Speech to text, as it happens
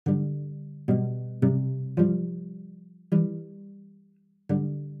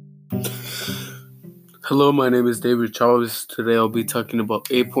Hello, my name is David Chavez. Today I'll be talking about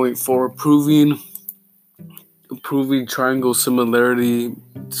 8.4 proving triangle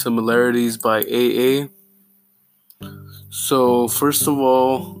similarities by AA. So first of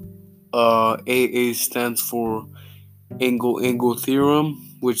all, AA stands for angle-angle theorem,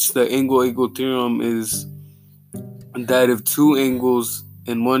 which the angle-angle theorem is that if two angles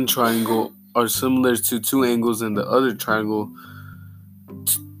in one triangle are similar to two angles in the other triangle,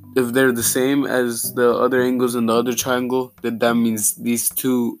 if they're the same as the other angles in the other triangle, then that means these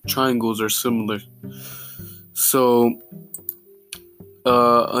two triangles are similar. So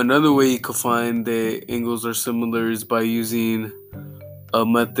another way you could find the angles are similar is by using a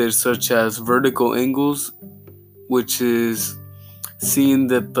method such as vertical angles, which is seeing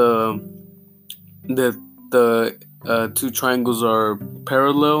that the two triangles are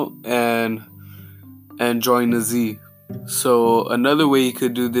parallel and drawing a Z. So another way you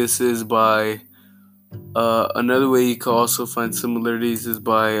could do this is by another way you could also find similarities is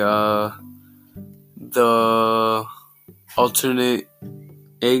by the alternate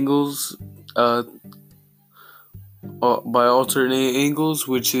angles. By alternate angles,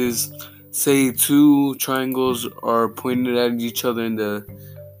 which is, say, two triangles are pointed at each other in the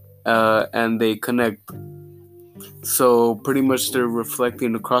and they connect. So pretty much they're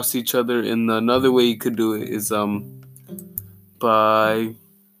reflecting across each other. And another way you could do it is by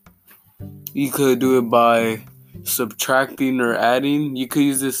subtracting or adding. You could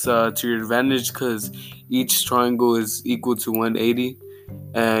use this to your advantage because each triangle is equal to 180.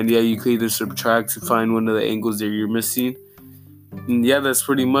 And yeah, you could either subtract to find one of the angles that you're missing. And yeah, that's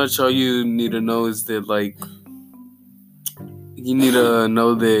pretty much all you need to know is that, like, you need to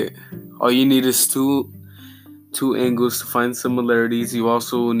know that all you need is two angles to find similarities. You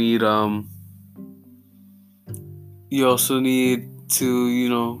also need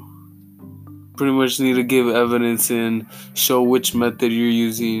to, pretty much need to give evidence and show which method you're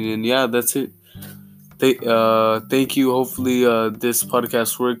using. And yeah, that's it. Thank you. Hopefully this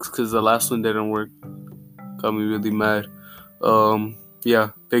podcast works because the last one didn't work. Got me really mad.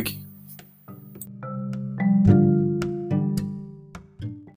 Yeah, thank you.